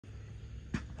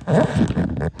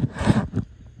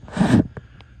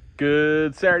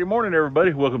Good Saturday morning,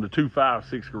 everybody. Welcome to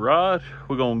 256 Garage.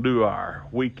 We're going to do our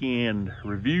weekend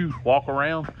review, walk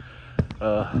around,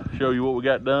 show you what we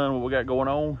got done, what we got going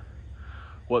on,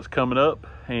 what's coming up.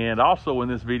 And also in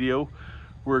this video,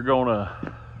 we're going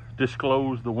to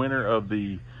disclose the winner of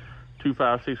the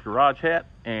 256 Garage hat.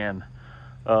 And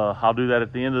I'll do that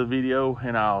at the end of the video,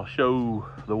 and I'll show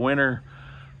the winner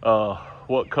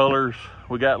what colors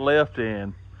we got left,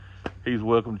 and he's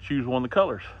welcome to choose one of the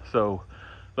colors. So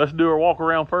let's do our walk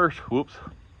around first. Whoops,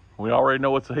 we already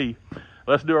know it's a he.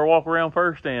 Let's do our walk around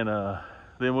first, and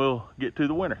then we'll get to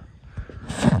the winner.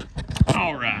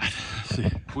 All right, let's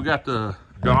see. We got the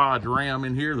Dodge Ram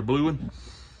in here, the blue one.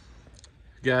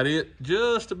 Got it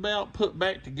just about put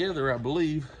back together, I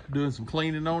believe. Doing some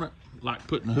cleaning on it, like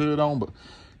putting the hood on, but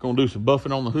gonna do some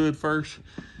buffing on the hood first.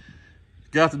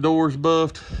 Got the doors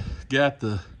buffed, got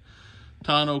the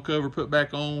tonneau cover put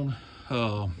back on.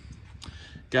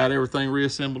 Got everything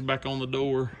reassembled back on the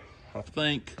door. I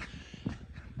think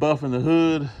buffing the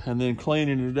hood and then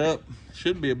cleaning it up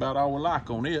should be about all we like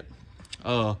on it.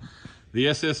 The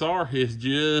SSR is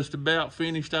just about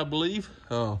finished, I believe.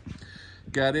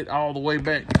 Got it all the way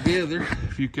back together,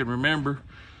 if you can remember.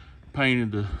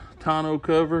 Painted the tonneau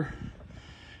cover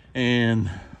and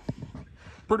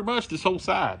pretty much this whole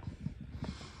side.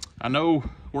 I know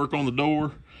work on the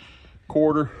door,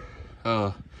 quarter.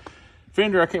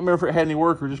 Fender, I can't remember if it had any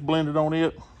work or just blended on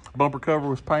it. Bumper cover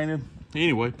was painted.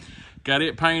 Anyway, got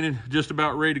it painted, just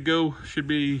about ready to go. Should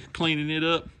be cleaning it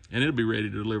up, and it'll be ready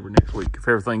to deliver next week if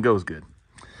everything goes good.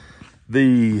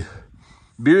 The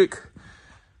Buick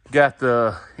got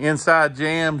the inside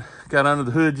jammed, got under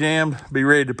the hood jammed, be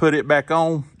ready to put it back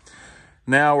on.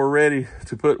 Now we're ready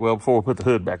to put, well, before we put the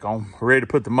hood back on, we're ready to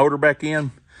put the motor back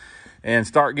in and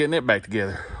start getting it back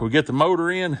together. We get the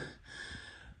motor in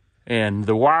and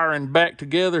the wiring back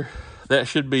together. That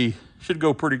should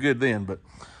go pretty good then, but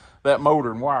that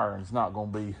motor and wiring is not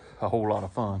going to be a whole lot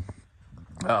of fun.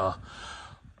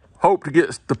 Hope to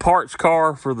get the parts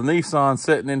car for the Nissan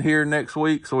sitting in here next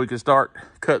week so we can start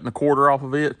cutting the quarter off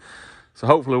of it. So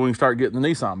hopefully we can start getting the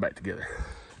Nissan back together.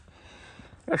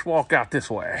 Let's walk out this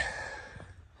way.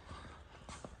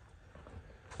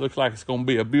 Looks like it's going to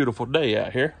be a beautiful day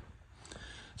out here.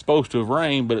 It's supposed to have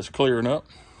rained, but it's clearing up.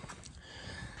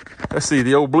 Let's see,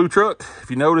 the old blue truck, if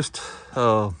you noticed,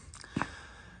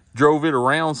 drove it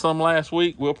around some last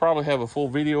week. We'll probably have a full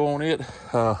video on it.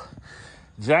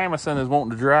 Jamison is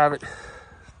wanting to drive it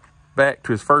back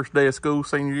to his first day of school,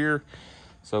 senior year.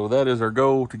 So that is our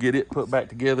goal, to get it put back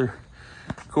together.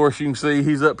 Of course, you can see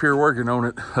he's up here working on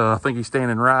it. I think he's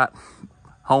standing right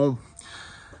home.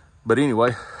 But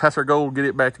anyway, that's our goal, to get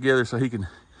it back together so he can,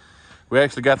 we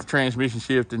actually got the transmission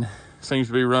shifting. Seems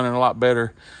to be running a lot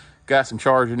better. Got some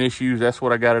charging issues. That's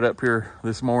what I got it up here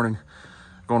this morning.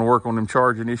 Going to work on them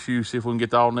charging issues, see if we can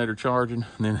get the alternator charging,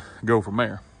 and then go from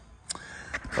there.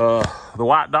 The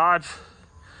white Dodge,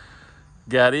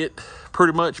 got it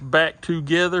pretty much back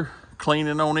together,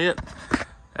 cleaning on it.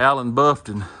 Alan buffed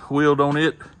and wheeled on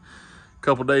it a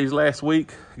couple days last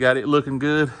week. Got it looking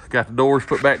good. Got the doors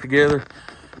put back together,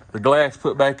 the glass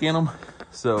put back in them.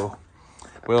 So,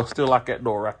 well, still like that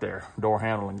door right there, door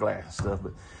handle and glass and stuff,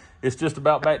 but it's just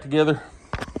about back together.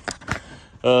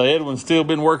 Edwin's still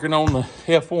been working on the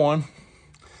F1.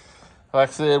 Like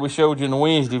I said, we showed you in the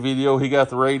Wednesday video, he got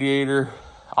the radiator,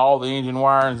 all the engine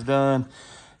wiring's done,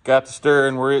 got the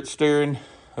steering where it's steering.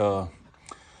 I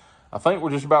think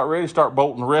we're just about ready to start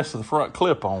bolting the rest of the front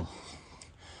clip on.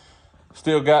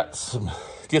 Still got some,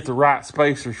 get the right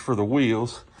spacers for the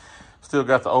wheels. Still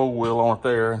got the old wheel on it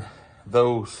there, and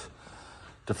those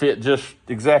to fit just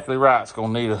exactly right, it's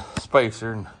gonna need a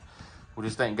spacer, and we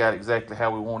just ain't got exactly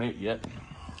how we want it yet.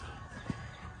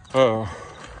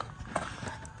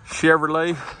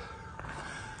 Chevrolet,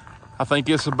 I think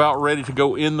it's about ready to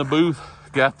go in the booth.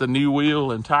 Got the new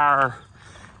wheel and tire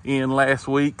in last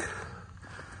week.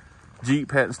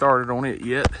 Jeep hadn't started on it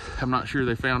yet. I'm not sure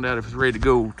they found out if it's ready to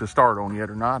go to start on yet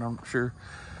or not. I'm not sure.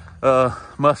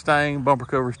 Mustang bumper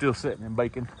cover still sitting and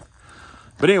baking.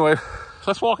 But anyway,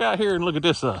 let's walk out here and look at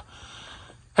this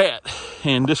hat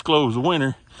and disclose the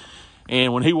winner.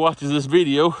 And when he watches this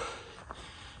video,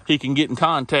 he can get in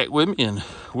contact with me and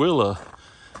we'll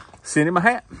send him a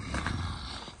hat.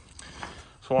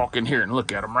 Let's walk in here and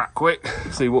look at them right quick,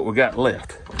 see what we got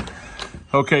left.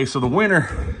 Okay, so the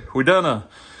winner, we done a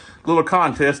little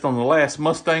contest on the last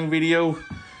Mustang video,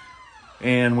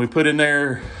 and we put in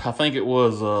there, I think it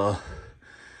was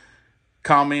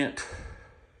comment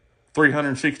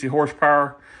 360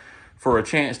 horsepower for a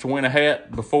chance to win a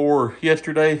hat before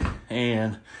yesterday,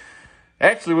 and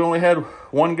Actually, we only had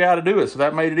one guy to do it, so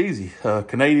that made it easy.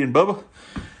 Canadian Bubba,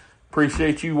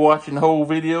 appreciate you watching the whole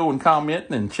video and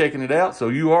commenting and checking it out. So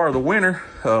you are the winner.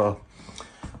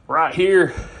 Right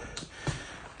here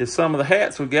is some of the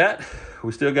hats we got.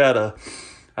 We still got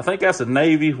I think that's a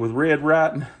navy with red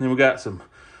writing. Then we got some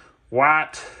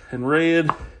white and red.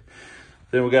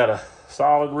 Then we got a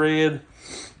solid red.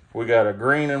 We got a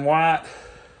green and white,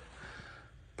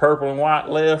 purple and white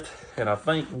left, and I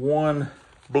think one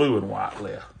blue and white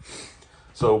left.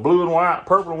 So blue and white,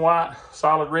 purple and white,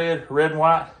 solid red, red and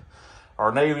white,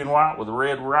 or navy and white with the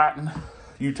red writing.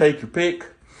 You take your pick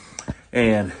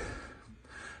and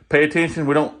pay attention.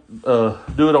 We don't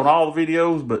do it on all the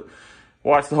videos, but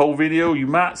watch the whole video. You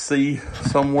might see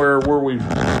somewhere where we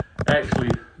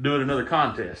actually do it another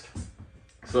contest.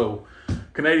 So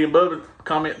Canadian Bubba,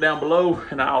 comment down below,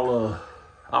 and I'll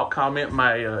comment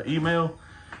my email,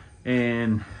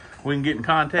 and we can get in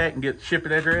contact and get the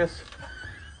shipping address.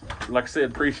 Like I said,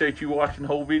 appreciate you watching the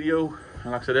whole video.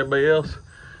 And like I said, everybody else,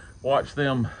 watch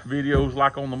them videos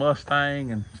like on the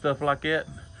Mustang and stuff like that.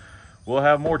 We'll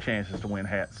have more chances to win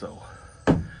hats. So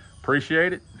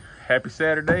appreciate it. Happy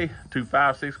Saturday.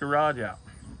 256 Garage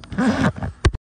out.